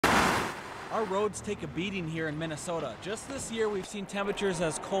Our roads take a beating here in Minnesota. Just this year, we've seen temperatures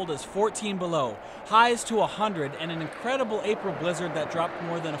as cold as 14 below, highs to 100, and an incredible April blizzard that dropped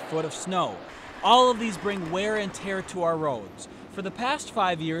more than a foot of snow. All of these bring wear and tear to our roads. For the past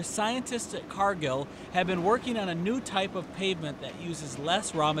 5 years, scientists at Cargill have been working on a new type of pavement that uses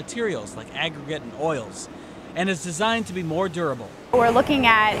less raw materials like aggregate and oils, and is designed to be more durable. We're looking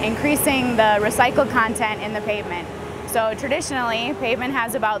at increasing the recycled content in the pavement. So traditionally, pavement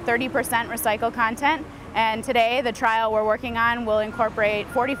has about 30% recycled content, and today the trial we're working on will incorporate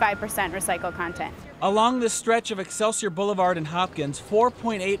 45% recycled content. Along this stretch of Excelsior Boulevard in Hopkins,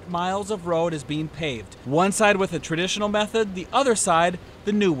 4.8 miles of road is being paved. One side with a traditional method, the other side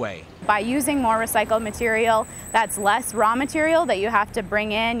the new way. By using more recycled material, that's less raw material that you have to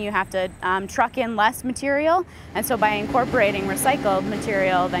bring in, you have to truck in less material, and so by incorporating recycled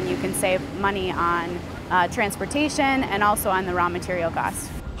material, then you can save money on transportation and also on the raw material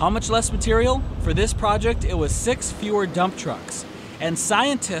cost. How much less material? For this project, it was 6 fewer dump trucks. And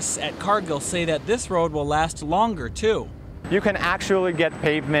scientists at Cargill say that this road will last longer too. You can actually get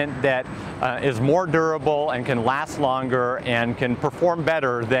pavement that is more durable and can last longer and can perform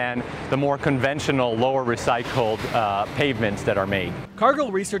better than the more conventional, lower recycled pavements that are made.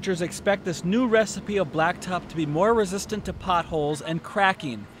 Cargill researchers expect this new recipe of blacktop to be more resistant to potholes and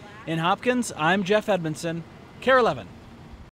cracking. In Hopkins, I'm Jeff Edmondson, KARE 11.